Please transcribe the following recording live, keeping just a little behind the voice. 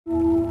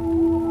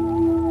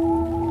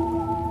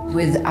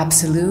With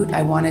absolute,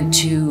 I wanted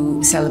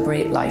to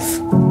celebrate life.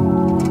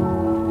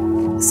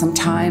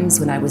 Sometimes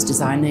when I was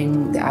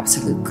designing the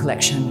absolute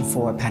collection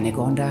for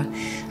Pianegonda,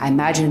 I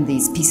imagined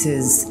these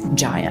pieces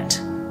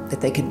giant, that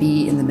they could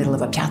be in the middle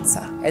of a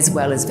piazza, as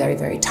well as very,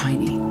 very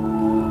tiny.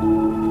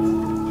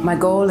 My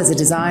goal as a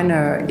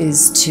designer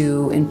is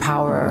to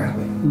empower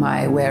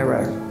my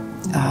wearer,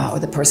 or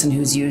the person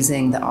who's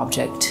using the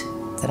object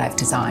that I've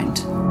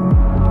designed.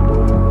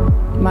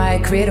 My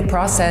creative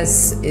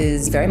process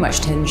is very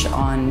much tinged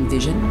on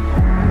vision.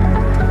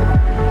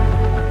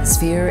 The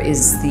sphere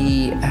is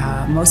the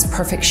most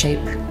perfect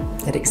shape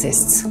that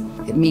exists.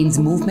 It means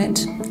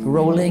movement,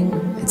 rolling.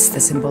 It's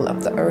the symbol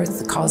of the earth,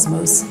 the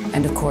cosmos,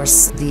 and of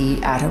course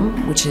the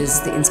atom, which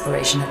is the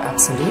inspiration of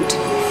absolute.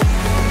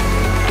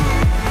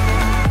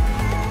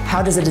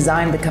 How does a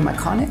design become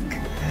iconic?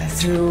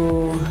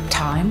 Through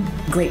time,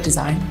 great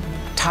design,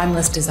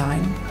 timeless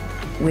design,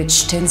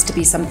 which tends to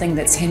be something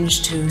that's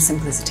hinged to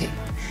simplicity.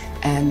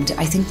 And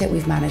I think that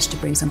we've managed to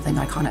bring something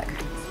iconic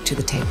to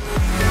the table.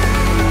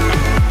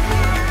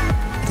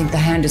 I think the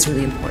hand is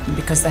really important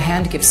because the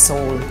hand gives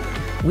soul.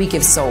 We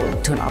give soul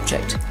to an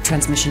object.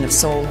 Transmission of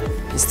soul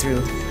is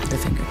through the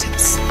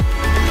fingertips.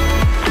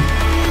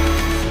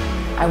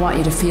 I want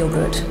you to feel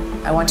good.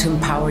 I want to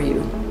empower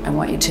you. I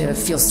want you to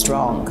feel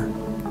strong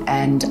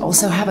and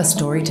also have a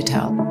story to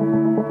tell.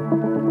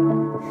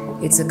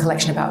 It's a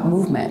collection about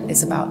movement.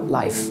 It's about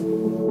life.